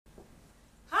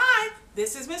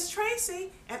This is Miss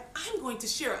Tracy, and I'm going to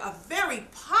share a very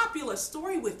popular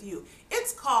story with you.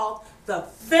 It's called The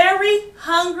Very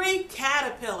Hungry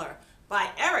Caterpillar by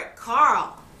Eric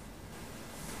Carle.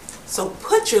 So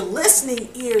put your listening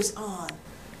ears on.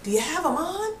 Do you have them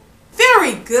on?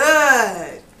 Very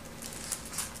good.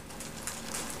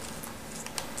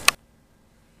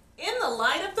 In the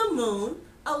light of the moon,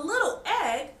 a little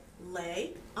egg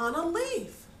lay on a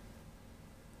leaf.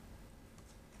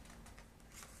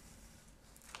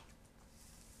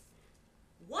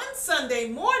 One Sunday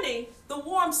morning, the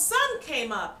warm sun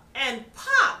came up, and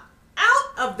pop!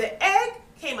 Out of the egg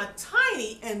came a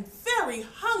tiny and very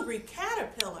hungry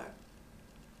caterpillar.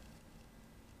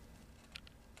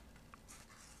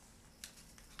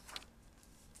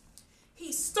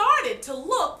 He started to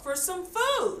look for some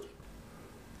food.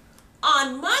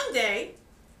 On Monday,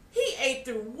 he ate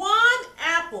through one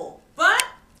apple, but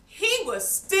he was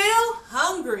still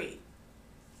hungry.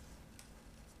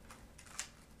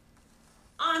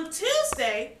 On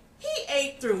Tuesday, he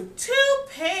ate through 2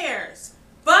 pears,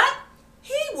 but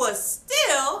he was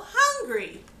still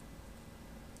hungry.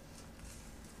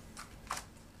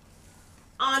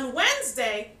 On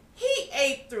Wednesday, he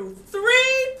ate through 3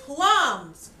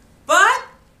 plums, but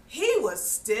he was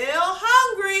still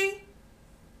hungry.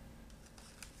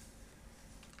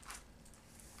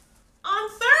 On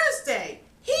Thursday,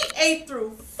 he ate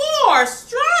through 4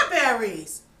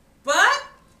 strawberries, but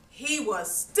he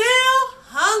was still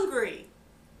hungry.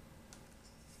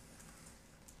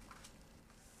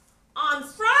 On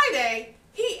Friday,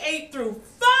 he ate through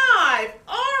 5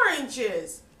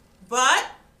 oranges,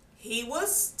 but he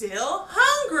was still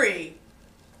hungry.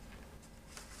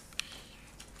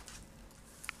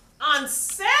 On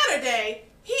Saturday,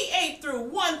 he ate through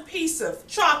 1 piece of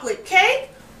chocolate cake,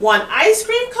 1 ice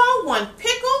cream cone, 1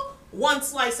 pickle, 1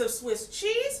 slice of Swiss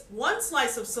cheese, 1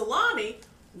 slice of salami,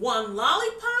 1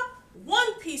 lollipop,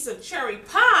 1 piece of cherry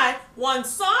pie, 1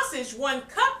 sausage, 1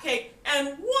 cupcake,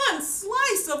 and 1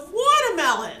 slice of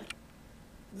watermelon.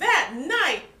 That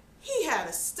night, he had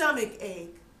a stomach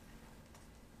ache.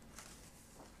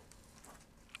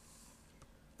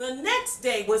 The next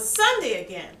day was Sunday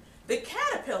again. The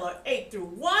caterpillar ate through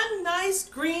 1 nice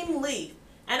green leaf,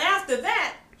 and after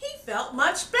that, he felt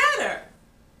much better.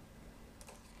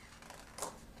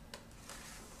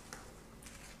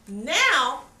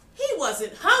 Now, he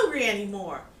wasn't hungry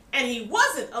anymore, and he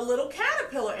wasn't a little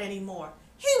caterpillar anymore.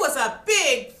 He was a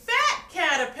big, fat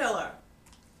caterpillar.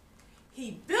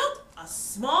 He built a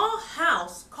small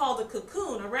house called a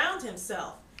cocoon around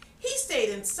himself. He stayed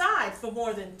inside for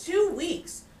more than 2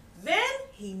 weeks. Then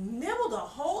he nibbled a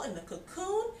hole in the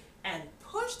cocoon and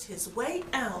pushed his way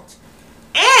out.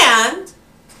 And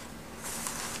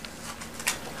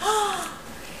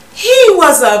he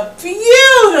was a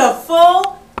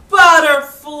beautiful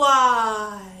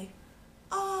butterfly.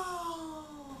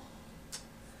 Oh,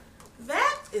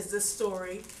 that is the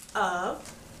story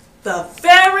of The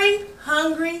Very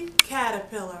Hungry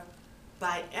Caterpillar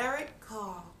by Eric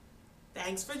Carle.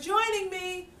 Thanks for joining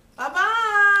me.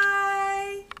 Bye-bye.